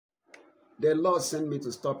The Lord sent me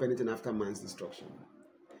to stop anything after man's destruction.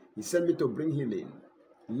 He sent me to bring healing,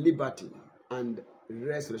 liberty, and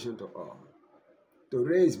restoration to all. To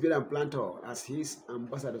raise, build, and plant all as his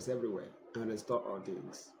ambassadors everywhere and restore all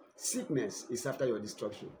things. Sickness is after your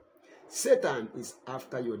destruction. Satan is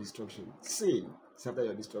after your destruction. Sin is after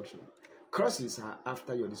your destruction. Curses are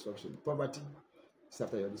after your destruction. Poverty is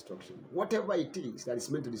after your destruction. Whatever it is that is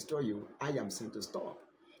meant to destroy you, I am sent to stop.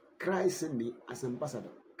 Christ sent me as ambassador.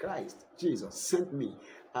 Christ, Jesus, sent me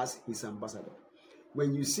as his ambassador.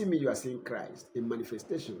 When you see me, you are seeing Christ in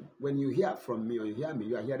manifestation. When you hear from me or you hear me,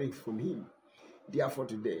 you are hearing from him. Therefore,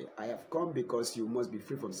 today, I have come because you must be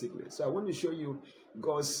free from sickness. So I want to show you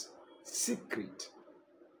God's secret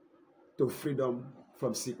to freedom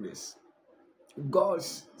from sickness.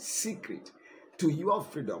 God's secret to your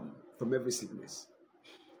freedom from every sickness.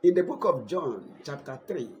 In the book of John, chapter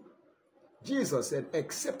 3, Jesus said,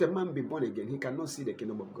 except a man be born again, he cannot see the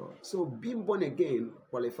kingdom of God. So being born again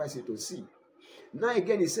qualifies you to see. Now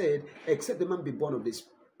again he said, except a man be born of the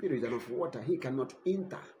Spirit and of water, he cannot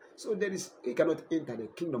enter. So he cannot enter the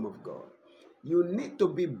kingdom of God. You need to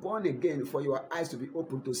be born again for your eyes to be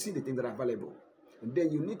open to see the things that are available. And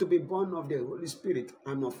then you need to be born of the Holy Spirit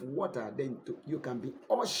and of water. Then you can be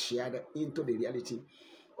ushered into the reality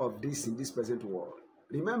of this in this present world.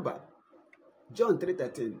 Remember, John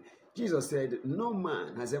 3:13, Jesus said, no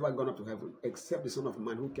man has ever gone up to heaven except the Son of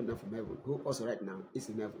Man who came down from heaven, who also right now is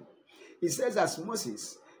in heaven. He says, as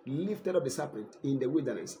Moses lifted up the serpent in the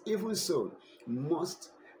wilderness, even so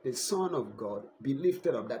must the Son of God be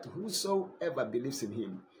lifted up, that whosoever believes in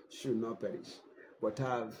him should not perish, but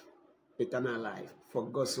have eternal life. For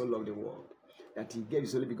God so loved the world, that he gave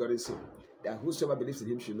his only begotten Son, that whosoever believes in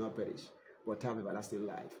him should not perish, but have everlasting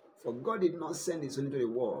life. For God did not send his Son into the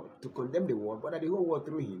world to condemn the world, but that the whole world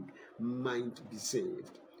through him might be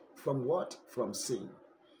saved. From what? From sin,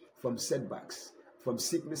 from setbacks, from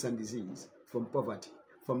sickness and disease, from poverty,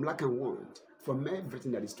 from lack and want, from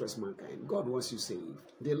everything that destroys mankind. God wants you saved.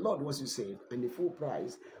 The Lord wants you saved. And the full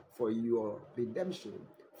price for your redemption,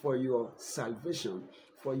 for your salvation,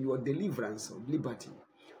 for your deliverance of liberty,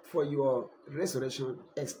 for your resurrection,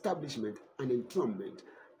 establishment, and enthronement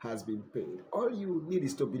has been paid. All you need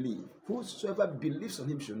is to believe. Whosoever believes on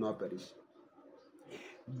him should not perish.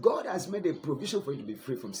 God has made a provision for you to be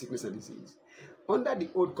free from sickness and disease. Under the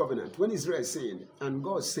old covenant, when Israel sinned, and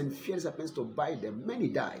God sent fierce serpents to bite them, many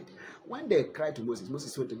died. When they cried to Moses,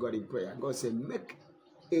 Moses went to God in prayer. God said, make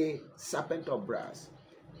a serpent of brass,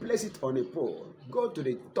 place it on a pole, go to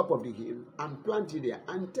the top of the hill, and plant it there,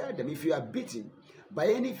 and tell them, if you are beaten by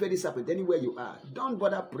any fiery serpent anywhere you are, don't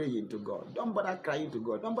bother praying to God, don't bother crying to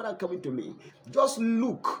God, don't bother coming to me. Just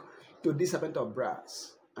look to this serpent of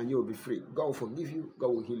brass, and you will be free. God will forgive you, God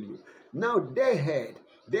will heal you. Now they heard,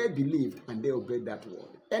 they believed, and they obeyed that word.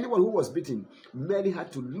 Anyone who was beaten merely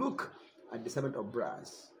had to look at the serpent of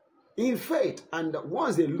brass in faith, and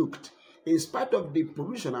once they looked, in spite of the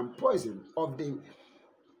pollution and poison of the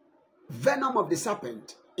venom of the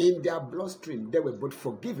serpent in their bloodstream, they were both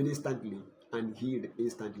forgiven instantly and healed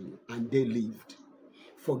instantly, and they lived.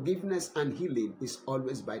 Forgiveness and healing is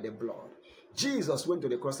always by the blood. Jesus went to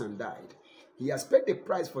the cross and died. He has paid the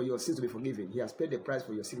price for your sins to be forgiven. He has paid the price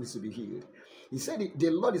for your sickness to be healed. He said the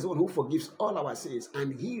Lord is the one who forgives all our sins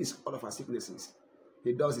and heals all of our sicknesses.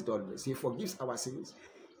 He does it always. He forgives our sins.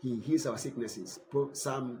 He heals our sicknesses.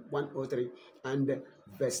 Psalm 103 and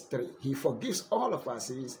verse 3. He forgives all of our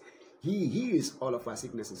sins. He heals all of our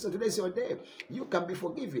sicknesses. So today's your day. You can be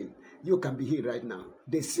forgiven. You can be healed right now.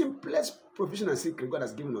 The simplest provision and secret God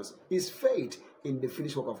has given us is faith in the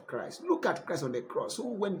finished work of Christ. Look at Christ on the cross, who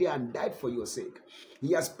went there and died for your sake.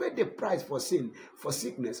 He has paid the price for sin, for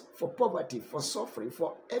sickness, for poverty, for suffering,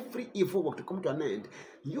 for every evil work to come to an end.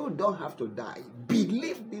 You don't have to die.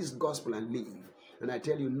 Believe this gospel and live. And I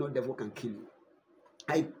tell you, no devil can kill you.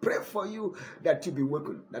 I pray for you that you be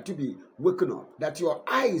woken, that you be woken up, that your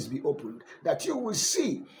eyes be opened, that you will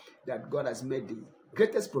see that God has made the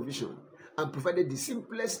greatest provision and provided the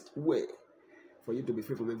simplest way for you to be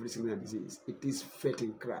free from every sickness and disease. It is faith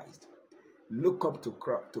in Christ. Look up to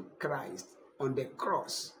Christ. On the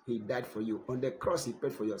cross, he died for you. On the cross, he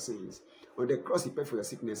paid for your sins. On the cross, he paid for your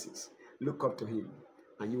sicknesses. Look up to him,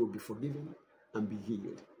 and you will be forgiven and be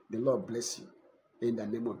healed. The Lord bless you. In the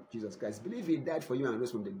name of Jesus Christ. Believe he died for you and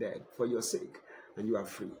rose from the dead for your sake, and you are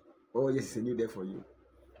free. Oh, yes, it's a new day for you.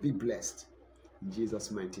 Be blessed. In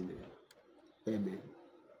Jesus' mighty name. Amen.